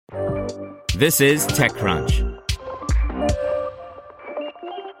This is TechCrunch.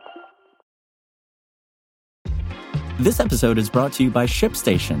 This episode is brought to you by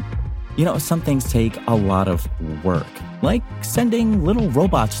ShipStation. You know, some things take a lot of work, like sending little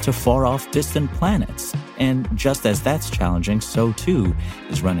robots to far-off distant planets. And just as that's challenging, so too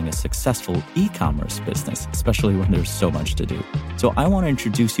is running a successful e-commerce business, especially when there's so much to do. So I want to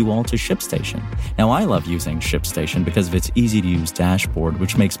introduce you all to ShipStation. Now, I love using ShipStation because of its easy-to-use dashboard,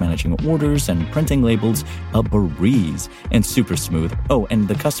 which makes managing orders and printing labels a breeze and super smooth. Oh, and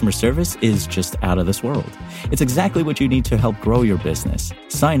the customer service is just out of this world. It's exactly what you need to help grow your business.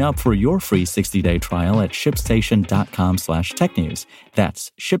 Sign up for your free 60-day trial at shipstation.com/technews.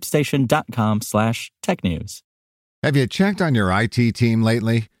 That's shipstation.com/technews. Have you checked on your IT team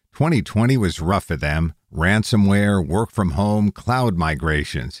lately? 2020 was rough for them. Ransomware, work from home, cloud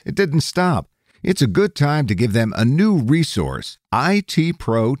migrations. It didn't stop. It's a good time to give them a new resource, IT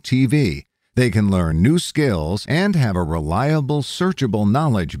Pro TV. They can learn new skills and have a reliable, searchable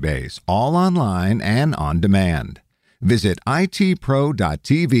knowledge base, all online and on demand. Visit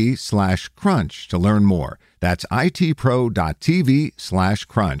itpro.tv/crunch to learn more. That's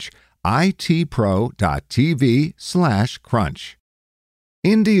itpro.tv/crunch. itpro.tv/crunch.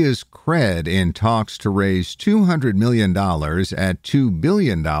 India's CRED in talks to raise $200 million at $2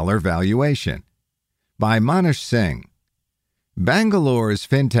 billion valuation. By Manish Singh. Bangalore's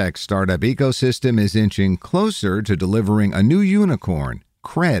fintech startup ecosystem is inching closer to delivering a new unicorn,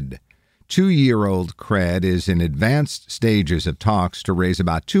 CRED. 2-year-old CRED is in advanced stages of talks to raise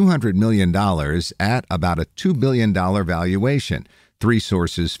about $200 million at about a $2 billion valuation, three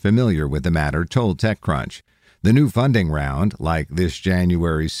sources familiar with the matter told TechCrunch. The new funding round, like this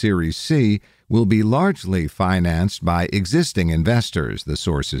January's Series C, will be largely financed by existing investors, the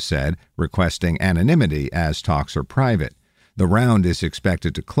sources said, requesting anonymity as talks are private. The round is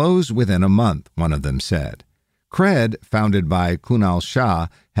expected to close within a month, one of them said. CRED, founded by Kunal Shah,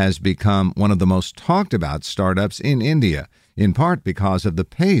 has become one of the most talked about startups in India, in part because of the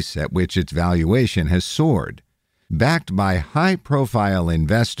pace at which its valuation has soared. Backed by high-profile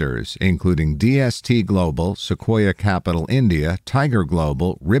investors, including DST Global, Sequoia Capital India, Tiger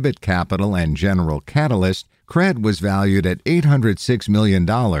Global, Ribbit Capital, and General Catalyst, CRED was valued at $806 million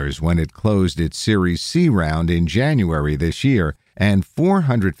when it closed its Series C round in January this year, and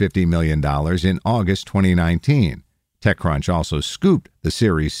 $450 million in August 2019. TechCrunch also scooped the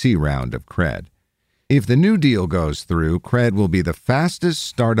Series C round of CRED. If the new deal goes through, CRED will be the fastest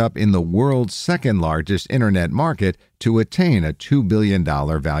startup in the world's second-largest internet market to attain a $2 billion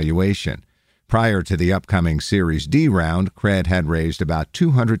valuation. Prior to the upcoming Series D round, CRED had raised about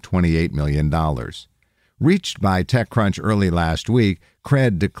 $228 million. Reached by TechCrunch early last week,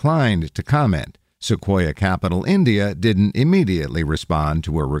 CRED declined to comment. Sequoia Capital India didn't immediately respond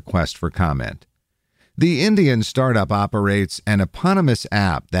to a request for comment. The Indian startup operates an eponymous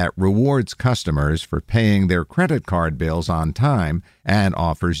app that rewards customers for paying their credit card bills on time and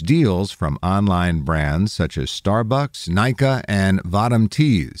offers deals from online brands such as Starbucks, Nykaa, and Vadam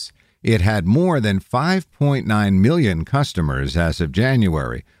Teas. It had more than 5.9 million customers as of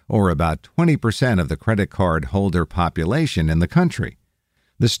January, or about 20% of the credit card holder population in the country.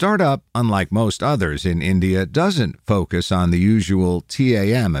 The startup, unlike most others in India, doesn't focus on the usual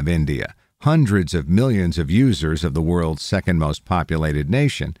TAM of India, hundreds of millions of users of the world's second most populated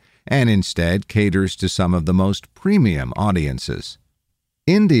nation, and instead caters to some of the most premium audiences.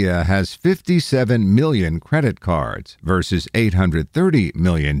 India has 57 million credit cards versus 830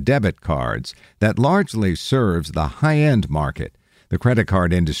 million debit cards that largely serves the high-end market. The credit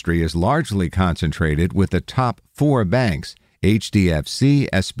card industry is largely concentrated with the top 4 banks, HDFC,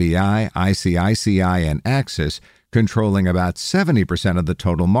 SBI, ICICI, and Axis, controlling about 70% of the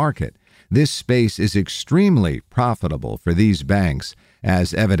total market. This space is extremely profitable for these banks,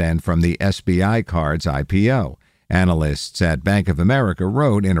 as evident from the SBI Card's IPO, analysts at Bank of America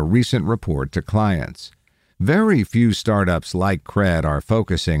wrote in a recent report to clients. Very few startups like CRED are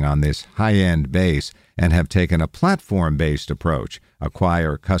focusing on this high-end base and have taken a platform-based approach,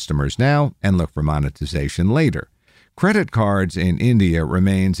 acquire customers now and look for monetization later. Credit cards in India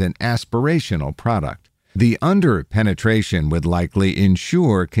remains an aspirational product. The under-penetration would likely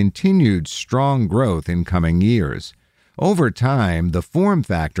ensure continued strong growth in coming years. Over time, the form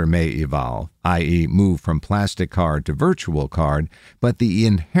factor may evolve, i.e. move from plastic card to virtual card, but the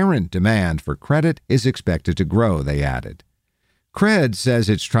inherent demand for credit is expected to grow, they added. CRED says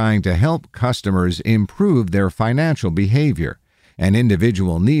it's trying to help customers improve their financial behavior. An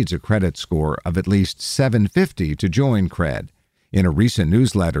individual needs a credit score of at least 750 to join CRED. In a recent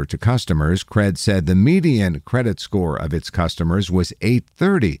newsletter to customers, CRED said the median credit score of its customers was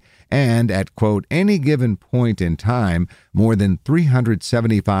 830, and at, quote, any given point in time, more than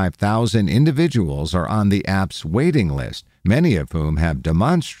 375,000 individuals are on the app's waiting list, many of whom have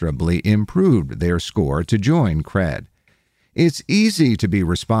demonstrably improved their score to join CRED. It's easy to be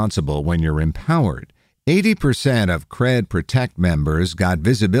responsible when you're empowered. 80% of CRED Protect members got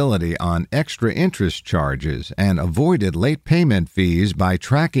visibility on extra interest charges and avoided late payment fees by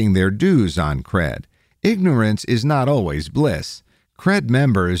tracking their dues on CRED. Ignorance is not always bliss. CRED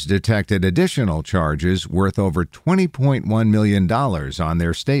members detected additional charges worth over $20.1 million on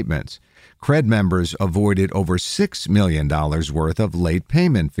their statements. CRED members avoided over $6 million worth of late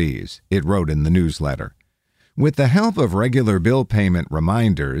payment fees, it wrote in the newsletter. With the help of regular bill payment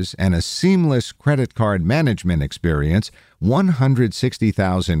reminders and a seamless credit card management experience,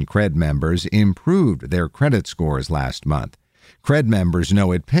 160,000 CRED members improved their credit scores last month. CRED members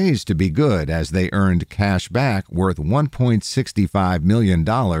know it pays to be good as they earned cash back worth $1.65 million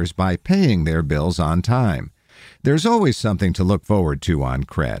by paying their bills on time. There's always something to look forward to on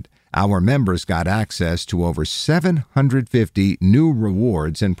CRED. Our members got access to over 750 new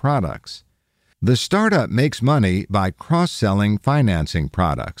rewards and products. The startup makes money by cross-selling financing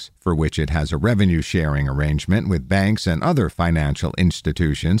products, for which it has a revenue-sharing arrangement with banks and other financial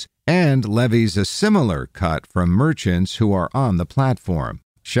institutions, and levies a similar cut from merchants who are on the platform.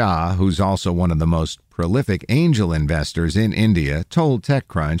 Shah, who's also one of the most prolific angel investors in India, told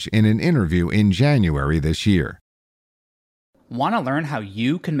TechCrunch in an interview in January this year. Want to learn how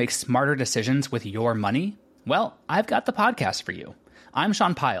you can make smarter decisions with your money? Well, I've got the podcast for you. I'm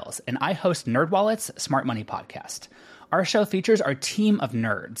Sean Piles, and I host NerdWallet's Smart Money Podcast. Our show features our team of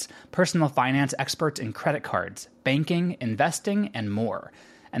nerds, personal finance experts in credit cards, banking, investing, and more.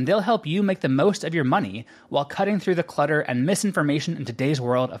 And they'll help you make the most of your money while cutting through the clutter and misinformation in today's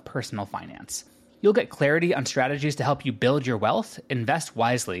world of personal finance. You'll get clarity on strategies to help you build your wealth, invest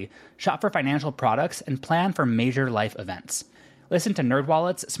wisely, shop for financial products, and plan for major life events. Listen to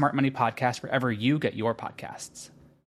NerdWallet's Smart Money Podcast wherever you get your podcasts.